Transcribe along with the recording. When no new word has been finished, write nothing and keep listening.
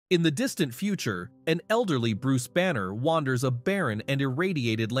In the distant future, an elderly Bruce Banner wanders a barren and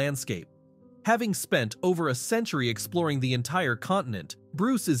irradiated landscape. Having spent over a century exploring the entire continent,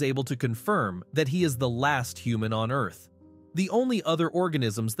 Bruce is able to confirm that he is the last human on Earth. The only other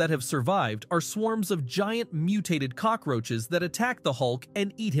organisms that have survived are swarms of giant mutated cockroaches that attack the Hulk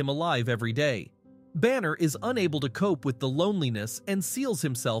and eat him alive every day. Banner is unable to cope with the loneliness and seals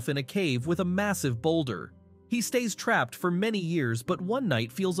himself in a cave with a massive boulder. He stays trapped for many years, but one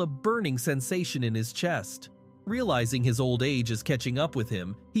night feels a burning sensation in his chest. Realizing his old age is catching up with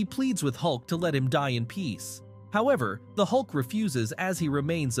him, he pleads with Hulk to let him die in peace. However, the Hulk refuses as he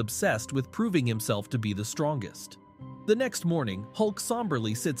remains obsessed with proving himself to be the strongest. The next morning, Hulk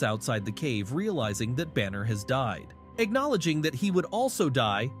somberly sits outside the cave, realizing that Banner has died, acknowledging that he would also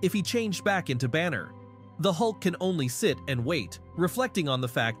die if he changed back into Banner. The Hulk can only sit and wait, reflecting on the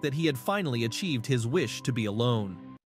fact that he had finally achieved his wish to be alone.